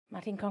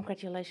Martin,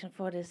 congratulations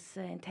for this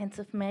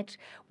intensive match.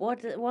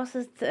 What was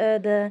it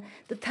the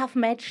tough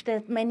match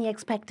that many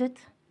expected?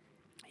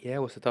 Yeah,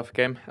 it was a tough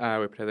game.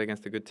 We played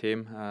against a good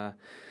team, a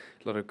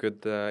lot of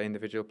good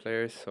individual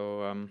players.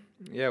 So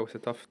yeah, it was a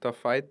tough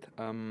fight.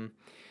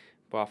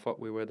 But I thought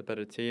we were the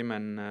better team,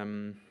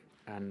 and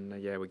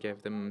yeah, we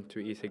gave them 2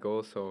 easy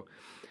goals. So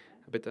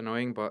a bit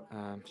annoying, but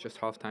it's just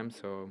half time,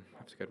 so I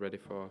have to get ready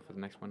for the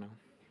next one now.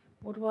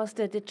 What was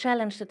the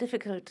challenge, the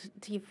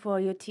difficulty for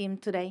your team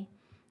today?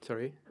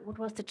 Sorry? What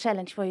was the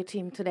challenge for your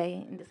team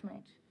today in this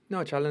match?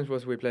 No, challenge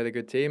was we played a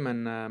good team,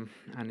 and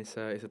it's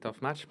a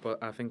tough match.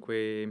 But I think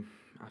we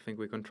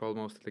controlled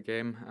most of the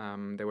game.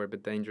 They were a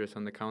bit dangerous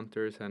on the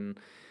counters, and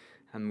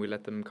we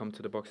let them come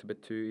to the box a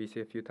bit too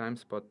easy a few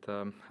times. But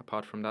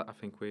apart from that, I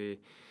think we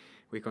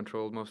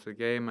controlled most of the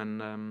game.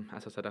 And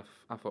as I said,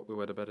 I thought we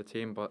were the better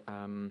team. But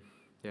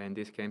yeah, in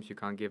these games you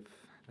can't give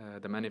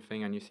them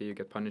anything, and you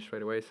get punished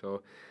right away.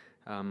 So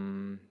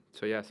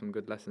yeah, some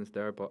good lessons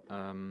there. But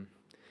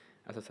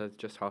as I said,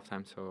 just half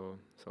time, so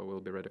we'll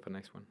be ready for the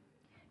next one.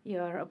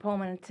 Your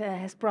opponent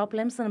has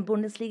problems in the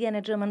Bundesliga, in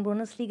the German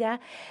Bundesliga.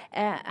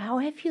 How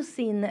have you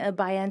seen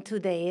Bayern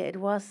today? It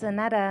was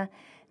another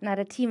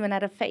team,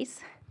 another face.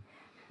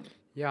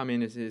 Yeah, I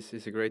mean,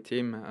 it's a great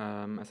team.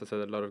 As I said,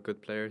 a lot of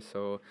good players.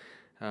 So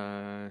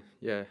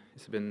yeah,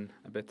 it's been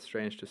a bit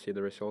strange to see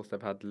the results they've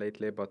had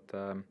lately,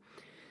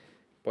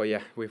 but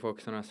yeah, we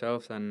focus on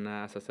ourselves, and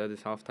as I said,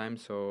 it's half time,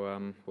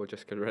 so we'll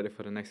just get ready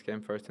for the next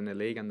game, first in the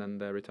league and then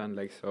the return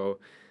leg. So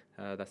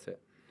that's it.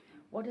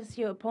 What is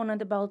your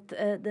opponent about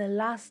the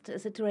last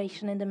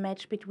situation in the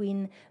match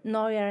between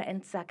Neuer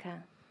and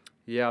Saka?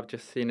 Yeah, I've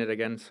just seen it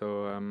again,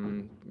 so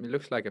it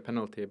looks like a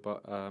penalty,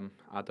 but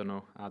I don't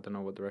know. I don't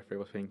know what the referee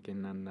was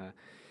thinking,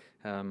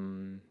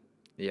 and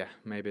yeah,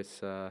 maybe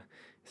it's a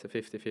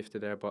 50-50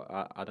 there, but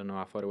I don't know.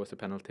 I thought it was a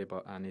penalty,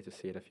 but I need to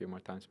see it a few more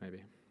times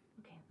maybe.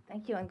 Okay,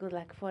 thank you and good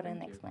luck for the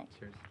next match.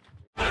 Cheers.